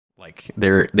Like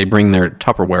they bring their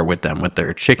Tupperware with them with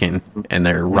their chicken and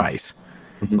their rice.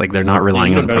 Like they're not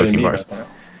relying on protein bars.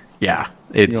 Yeah,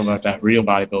 you know about that real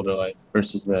bodybuilder life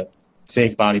versus the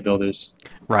fake bodybuilders.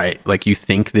 Right. Like you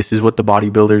think this is what the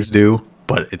bodybuilders do,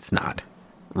 but it's not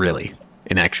really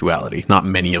in actuality. Not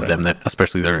many of them that,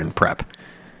 especially that are in prep.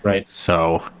 Right.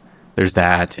 So there's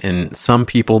that. And some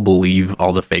people believe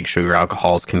all the fake sugar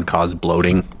alcohols can cause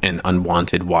bloating and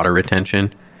unwanted water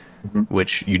retention,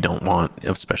 which you don't want,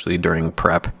 especially during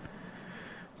prep.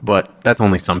 But that's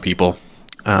only some people.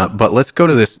 But let's go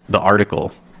to the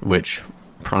article, which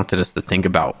prompted us to think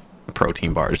about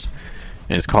protein bars.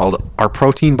 And it's called, Are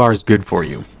Protein Bars Good For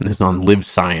You? This is on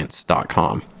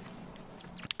livescience.com.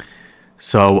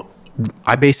 So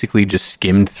I basically just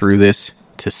skimmed through this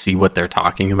to see what they're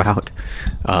talking about.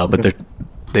 But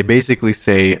they basically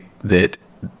say that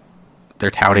they're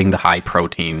touting the high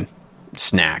protein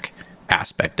snack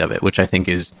aspect of it, which I think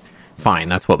is fine.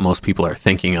 That's what most people are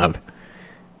thinking of.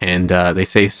 And they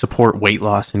say support weight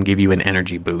loss and give you an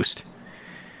energy boost.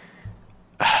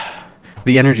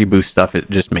 The energy boost stuff,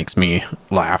 it just makes me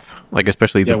laugh. Like,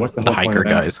 especially the hiker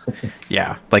guys.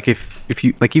 Yeah. Like, if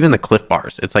you, like, even the Cliff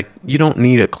Bars, it's like, you don't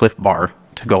need a Cliff Bar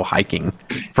to go hiking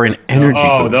for an energy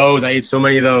boost. Those. I ate so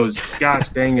many of those. Gosh,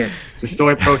 dang it. The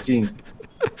soy protein.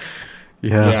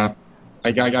 Yeah.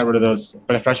 I got rid of those.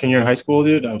 But a freshman year in high school,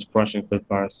 dude, I was crushing Cliff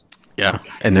Bars. Yeah.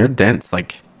 And they're dense.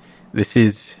 Like,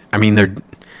 that's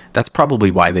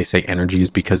probably why they say energy, is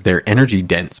because they're energy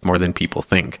dense more than people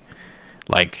think.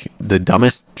 Like, the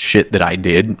dumbest shit that I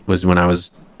did was when I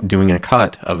was doing a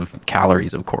cut of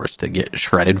calories, of course, to get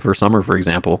shredded for summer, for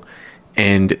example,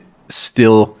 and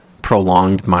still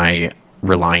prolonged my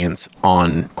reliance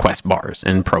on Quest bars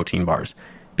and protein bars,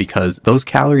 because those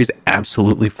calories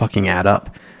absolutely fucking add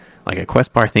up. Like, a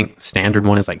Quest bar, I think standard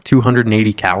one is like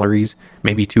 280 calories,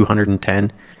 maybe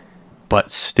 210,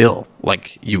 but still,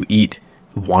 like, you eat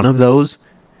one of those,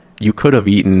 you could have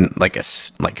eaten like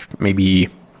maybe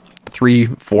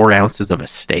 3-4 ounces of a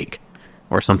steak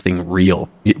or something real.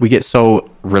 We get so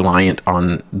reliant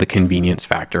on the convenience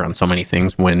factor on so many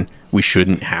things when we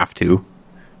shouldn't have to.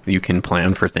 You can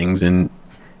plan for things and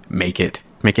make it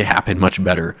happen much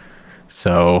better.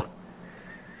 So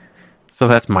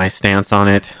that's my stance on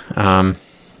it.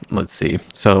 Let's see.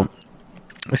 So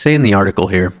I say in the article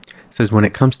here, it says when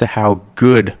it comes to how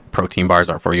good protein bars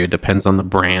are for you, it depends on the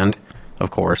brand, of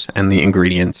course, and the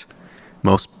ingredients.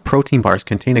 Most protein bars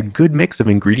contain a good mix of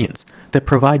ingredients that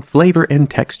provide flavor and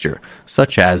texture,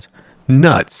 such as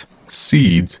nuts,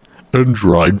 seeds, and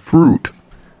dried fruit.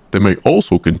 They may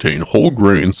also contain whole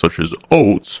grains such as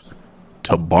oats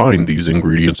to bind these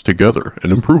ingredients together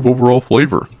and improve overall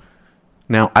flavor.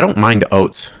 Now, I don't mind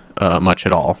oats much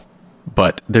at all,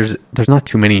 but there's not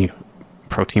too many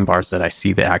protein bars that I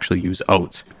see that actually use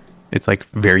oats. It's like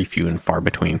very few and far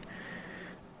between.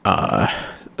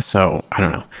 So, I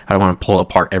don't know. I don't want to pull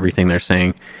apart everything they're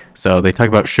saying. So, they talk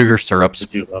about sugar syrups,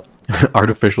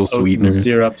 artificial sweeteners, and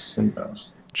syrups, and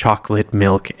chocolate,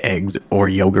 milk, eggs, or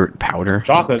yogurt powder.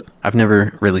 Chocolate. I've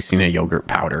never really seen a yogurt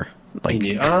powder. Like,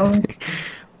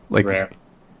 rare.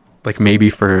 Like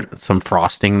maybe for some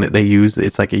frosting that they use,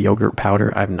 it's like a yogurt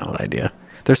powder. I have no idea.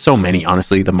 There's so many,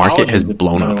 honestly. The market has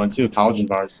blown up. Another one too, collagen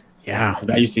bars. Yeah.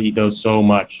 I used to eat those so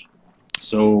much.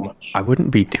 I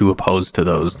wouldn't be too opposed to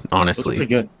those, honestly. Those are pretty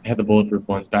good. I had the bulletproof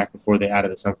ones back before they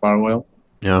added the sunflower oil.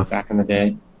 Yeah. Back in the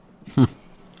day.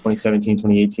 2017,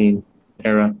 2018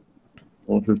 era.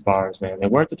 Bulletproof bars, man. They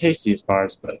weren't the tastiest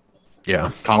bars, but yeah,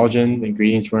 it's collagen. The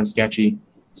ingredients weren't sketchy.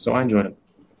 So I enjoyed them.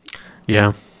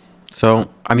 Yeah. So,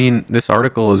 I mean, this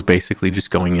article is basically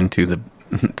just going into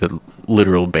the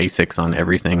literal basics on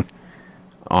everything,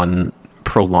 on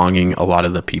prolonging a lot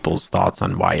of the people's thoughts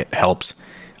on why it helps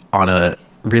on a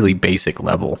really basic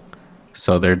level.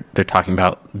 So they're talking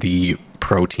about the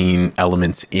protein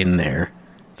elements in there,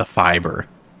 the fiber,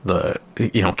 the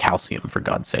calcium, for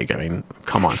God's sake. I mean,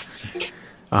 come on.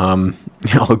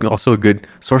 Also a good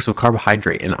source of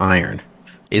carbohydrate and iron.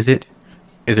 Is it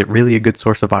really a good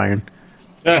source of iron?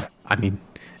 Yeah. I mean,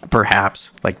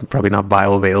 perhaps, like, probably not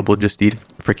bioavailable. Just eat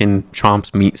freaking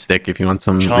Chomps meat stick if you want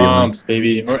some Chomps,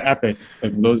 baby, or Epic,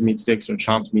 like those meat sticks or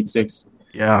Chomps meat sticks.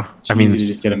 Yeah, it's easy to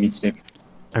just get a meat stick.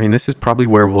 I mean, this is probably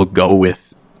where we'll go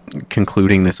with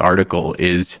concluding this article,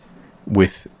 is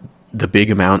with the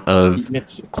big amount of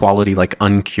quality, like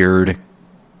uncured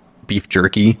beef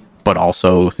jerky, but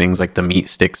also things like the meat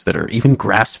sticks that are even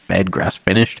grass-fed,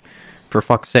 grass-finished, for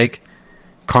fuck's sake.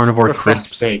 Carnivore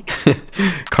crisps.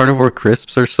 Carnivore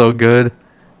crisps are so good.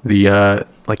 The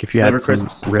Like if you had some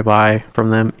ribeye from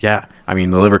them, yeah. I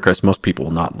mean, the liver crisps, most people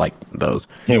will not like those.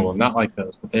 They will not like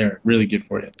those, but they're really good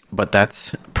for you. But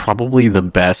that's probably the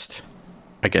best,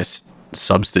 I guess,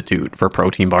 substitute for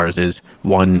protein bars is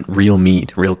one, real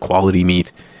meat, real quality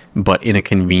meat, but in a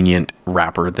convenient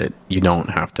wrapper that you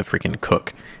don't have to freaking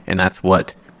cook. And that's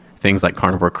what things like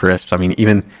Carnivore Crisps, I mean,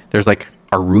 even there's like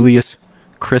Aurelius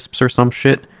Crisps or some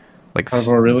shit. Like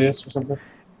Carnivore Aurelius or something?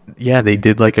 Yeah, they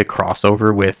did like a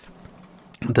crossover with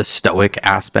the stoic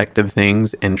aspect of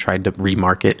things and tried to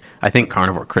remarket. I think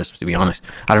Carnivore Crisps, to be honest.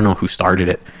 I don't know who started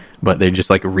it, but they just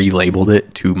like relabeled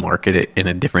it to market it in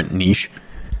a different niche.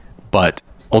 But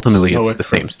ultimately, stoic it's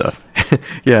the crisps. Same stuff.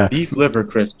 Yeah. Beef liver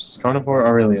crisps. Carnivore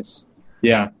Aurelius.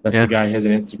 Yeah, that's the guy who has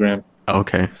an Instagram.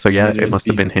 Okay, so yeah, it must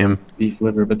have been him. Beef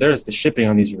liver, but the shipping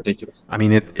on these are ridiculous. I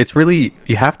mean, it's really,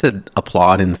 you have to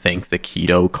applaud and thank the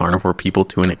keto carnivore people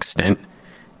to an extent,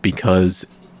 because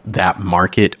that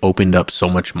market opened up so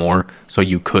much more, so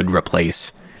you could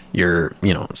replace your,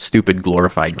 stupid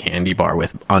glorified candy bar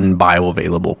with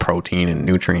unbioavailable protein and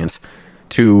nutrients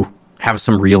to have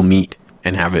some real meat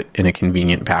and have it in a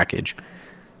convenient package.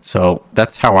 So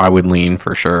that's how I would lean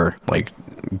for sure. Like,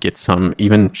 get some,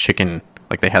 even chicken.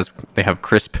 Like they have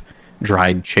crisp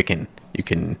dried chicken. You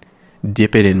can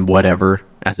dip it in whatever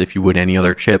as if you would any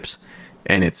other chips,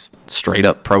 and it's straight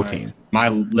up protein. My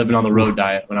living on the road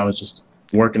diet, when I was just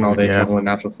working all day traveling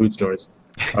natural food stores,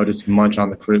 I would just munch on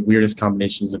the weirdest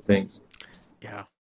combinations of things. Yeah.